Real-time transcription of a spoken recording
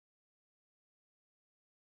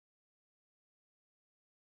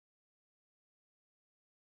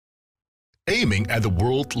Aiming at the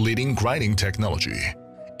world-leading grinding technology,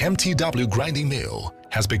 MTW grinding mill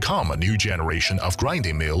has become a new generation of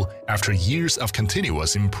grinding mill after years of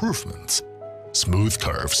continuous improvements, smooth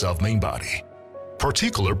curves of main body,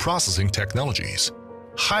 particular processing technologies,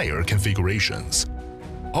 higher configurations.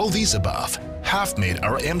 All these above have made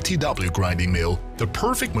our MTW grinding mill the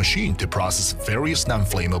perfect machine to process various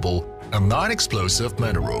non-flammable and non-explosive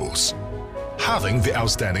minerals. Having the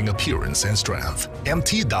outstanding appearance and strength,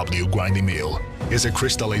 MTW grinding mill is a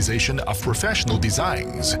crystallization of professional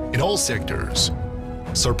designs in all sectors,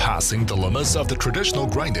 surpassing the limits of the traditional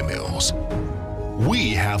grinding mills.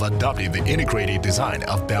 We have adopted the integrated design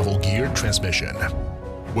of bevel gear transmission,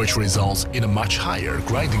 which results in a much higher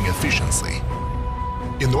grinding efficiency.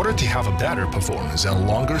 In order to have a better performance and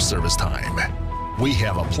longer service time, we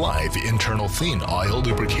have applied the internal thin oil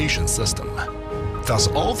lubrication system. Thus,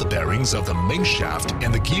 all the bearings of the main shaft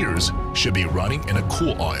and the gears should be running in a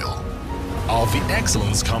cool oil. All the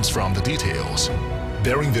excellence comes from the details.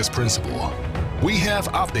 Bearing this principle, we have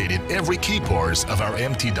updated every key parts of our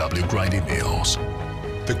MTW grinding mills.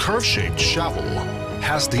 The curve-shaped shovel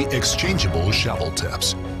has the exchangeable shovel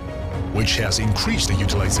tips, which has increased the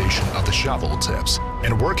utilization of the shovel tips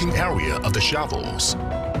and working area of the shovels.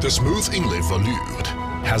 The smooth inlet volute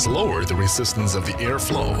has lowered the resistance of the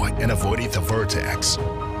airflow and avoided the vortex.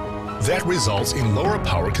 That results in lower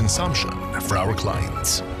power consumption for our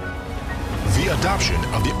clients. The adoption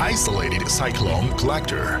of the isolated cyclone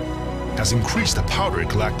collector has increased the powder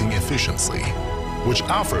collecting efficiency, which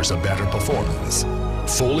offers a better performance.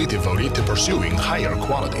 Fully devoted to pursuing higher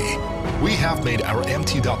quality, we have made our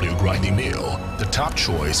MTW grinding mill the top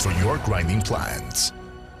choice for your grinding plans.